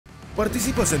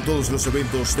Participas en todos los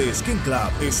eventos de Skin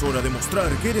Club. Es hora de mostrar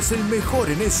que eres el mejor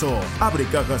en eso. Abre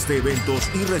cajas de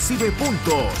eventos y recibe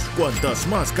puntos. Cuantas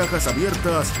más cajas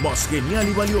abiertas, más genial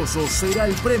y valioso será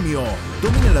el premio.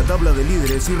 Domina la tabla de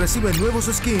líderes y recibe nuevos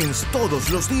skins todos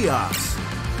los días.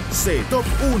 Sé Top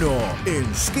 1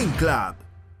 en Skin Club.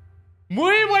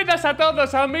 Muy buenas a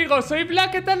todos amigos, soy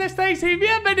Black, ¿qué tal estáis? Y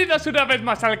bienvenidos una vez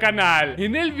más al canal.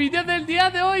 En el vídeo del día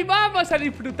de hoy vamos a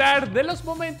disfrutar de los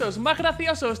momentos más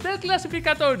graciosos del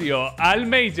clasificatorio al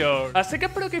Major. Así que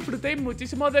espero que disfrutéis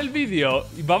muchísimo del vídeo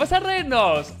y vamos a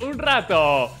reírnos un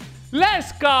rato.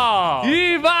 ¡Let's go!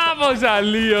 Y vamos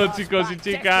al lío, chicos y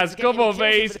chicas. Como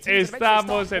veis,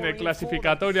 estamos en el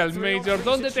clasificatorio al Major,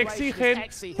 donde te exigen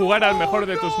jugar al mejor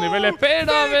de tus niveles,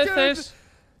 pero a veces...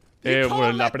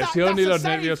 pues la presión y los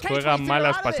nervios juegan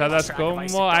malas pasadas,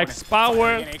 como a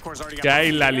X-Power, que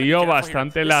ahí la lió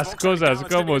bastante, las cosas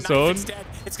como son.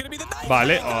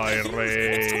 Vale,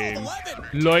 ay,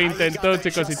 lo intentó,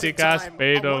 chicos y chicas,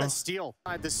 pero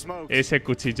ese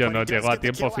cuchillo no llegó a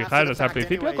tiempo. Fijaros, al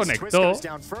principio conectó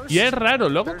y es raro,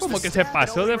 luego como que se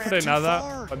pasó de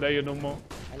frenada cuando hay un humo.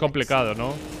 Complicado,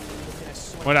 ¿no?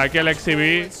 Bueno, aquí el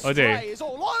XCB, oye,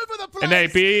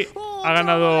 NAP ha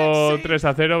ganado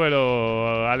 3-0,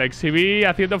 pero Alex CB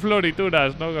haciendo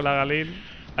florituras, ¿no? Con la Galil.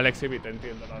 Alex CB, te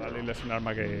entiendo, la Galil es un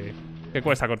arma que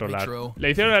cuesta controlar. Le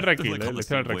hicieron el rekill, le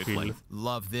hicieron el rekill.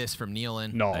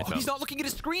 No.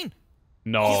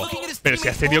 No, pero si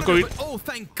has tenido que oír...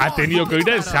 Ha tenido que oír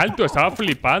el salto, estaba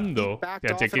flipando.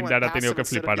 Que a Checkindar ha tenido que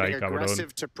flipar ahí, cabrón.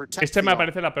 Este me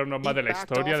parece la peor norma de la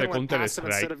historia de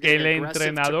Counter-Strike. Que el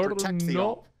entrenador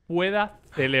no pueda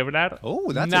celebrar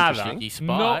nada.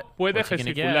 No puede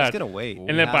gesticular.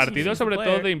 En el partido, sobre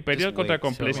todo de Imperial contra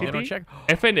Complexity,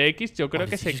 FNX yo creo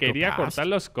que se quería cortar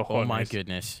los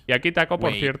cojones. Y aquí Taco,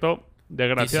 por cierto,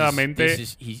 desgraciadamente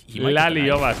la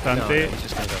lió bastante.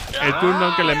 El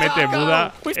turno que le mete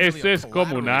Buda, esto es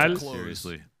comunal.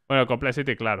 Bueno,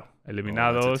 Complexity, claro,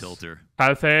 eliminados.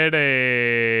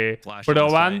 Halcer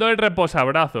probando el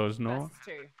reposabrazos, ¿no?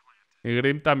 Y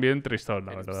Grim también tristón,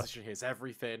 la verdad.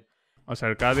 O sea,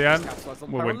 Arcadian,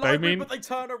 muy buen timing. Vamos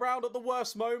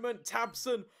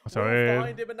a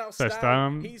ver.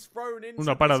 Están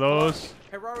 1 para 2.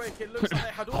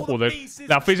 Joder.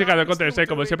 La física de Counter-Strike,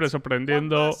 como siempre,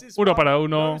 sorprendiendo. 1 para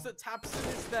 1.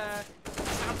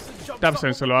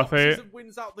 Tabsen se lo hace.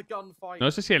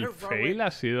 No sé si el fail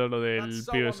ha sido lo del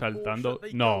pibe saltando.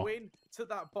 No.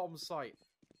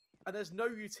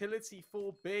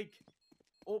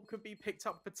 Orb can be picked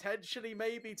up potentially.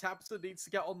 Maybe Tabson needs to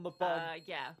get on the bomb.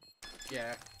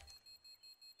 Yeah.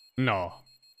 No.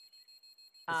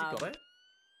 Has he got it?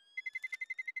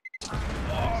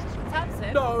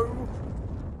 Tabson? No.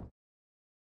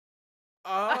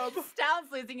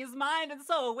 Stout's losing his mind, and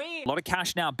so are we. A lot of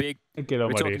cash now, Big. We're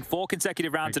talking 4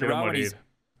 consecutive rounds in a row.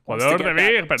 Jugador de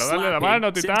Big, pero dale la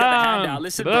mano, Titán.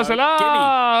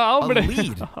 ¡Dásela, hombre!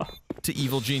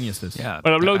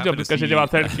 Bueno, Blowjob que se lleva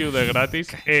Q de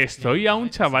gratis. Estoy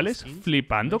aún, chavales,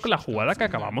 flipando con la jugada que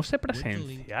acabamos de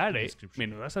presenciar,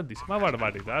 Menuda santísima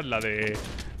barbaridad, la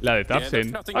de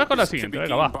Tabsen. Vamos con la siguiente,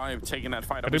 venga, va. El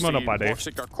ritmo no pare.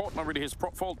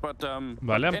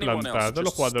 Vale, han plantado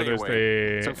los jugadores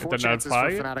de Eternal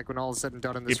Fire.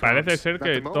 Y parece ser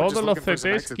que todos los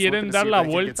CTs quieren dar la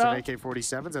vuelta.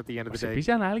 ¿Se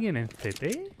pillan a alguien en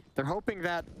CT?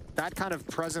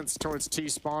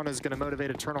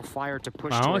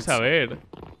 Vamos a ver.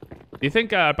 Dicen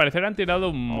que al parecer han tirado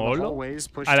un molo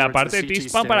a la parte de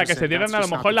T-Spawn para que se dieran a lo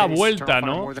mejor la vuelta,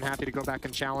 ¿no?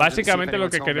 Básicamente lo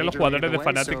que querían los jugadores de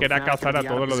Fnatic era cazar a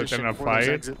todos los de Eternal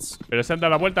Fire. Pero se han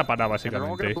dado la vuelta para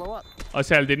básicamente. O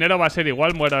sea, el dinero va a ser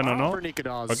igual, mueran o no.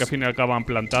 Porque al fin y al cabo han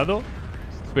plantado.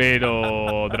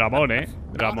 Pero Dramón,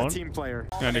 Dramón.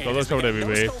 Mira, Nico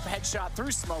sobrevive.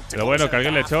 Pero bueno, que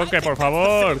alguien le choque, por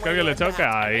favor. Que alguien le choque.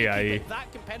 Ahí.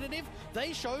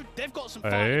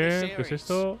 ¿Qué es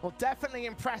esto?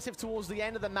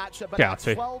 ¿Qué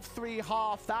hace?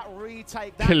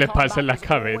 ¿Qué le pasa en la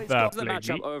cabeza a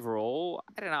Flaky?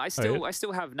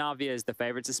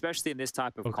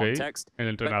 El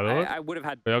entrenador.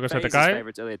 Cuidado que se te cae.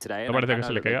 No parece que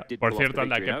se le caiga. Por cierto,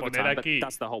 anda, hay que poner aquí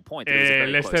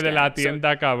el este de la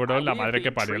tienda, cabrón. La madre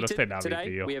que parió los de Navi,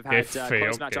 tío. Qué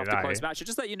feo queda,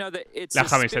 La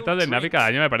camiseta de Navi cada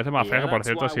año me parece más fea que, por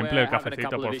cierto, simple el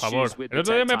cafecito, por favor. El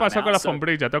otro día me pasó con la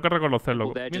sombrilla, tengo que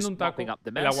reconocerlo. Viendo un taco,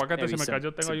 el aguacate se me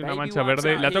cayó, tengo ahí una mancha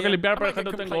verde. La tengo que limpiar, por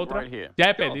ejemplo, tengo otra. Ya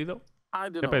he pedido.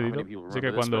 Así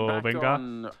que cuando venga...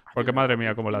 Porque madre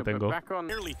mía, cómo la tengo.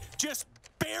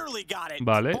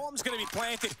 Vale.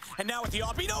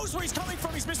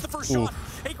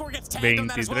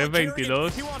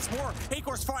 23-22.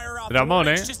 Dramón,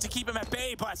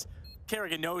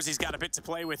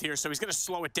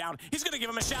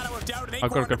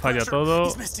 creo que falla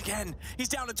todo.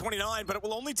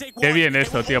 Qué bien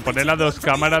esto, tío. Poner las dos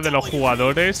cámaras de los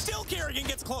jugadores.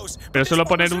 Pero solo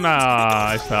poner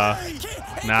una... Esta.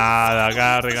 Nada,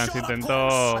 Garrigan se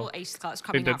intentó.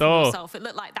 Se intentó.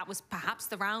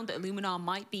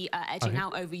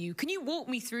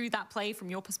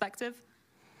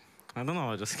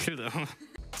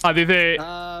 Dice,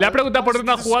 le ha preguntado por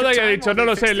una jugada y ha dicho, no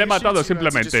lo sé, le he matado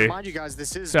simplemente. O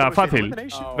sea, fácil.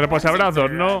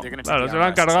 Reposabrazos, ¿no? Claro, se lo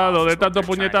han cargado de tanto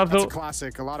puñetazo.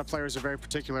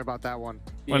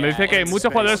 Bueno, dice que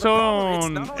muchos jugadores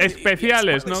son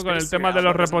especiales, ¿no? Con el tema de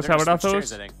los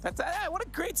reposabrazos.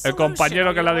 El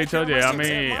compañero que le ha dicho, oye, a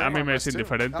mí me es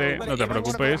indiferente, no te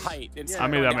preocupes. A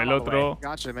mí dame el otro.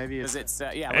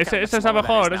 Ese está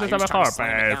mejor, ese está mejor.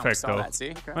 Perfecto.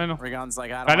 Bueno,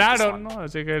 ganaron, ¿no?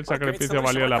 Así que el sacrificio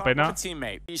valió la pena. A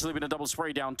ver si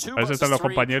están los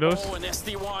compañeros.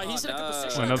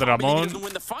 Bueno, Dramón.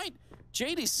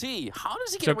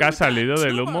 Creo que ha salido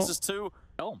del humo. Se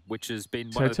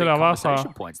ha hecho la baja.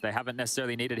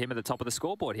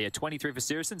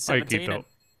 Ahí quito.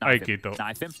 Ahí quito.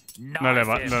 No le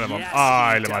mató.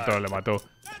 Ay, le mató.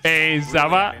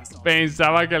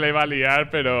 Pensaba que le iba a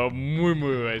liar, pero muy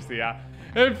bestia.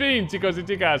 En fin, chicos y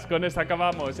chicas, con esto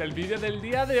acabamos el vídeo del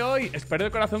día de hoy. Espero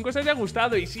de corazón que os haya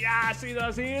gustado. Y si ha sido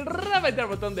así, reventad el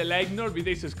botón de like, no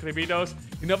olvidéis suscribiros.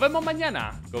 Y nos vemos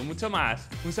mañana con mucho más.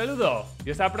 Un saludo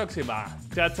y hasta la próxima.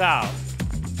 Chao, chao.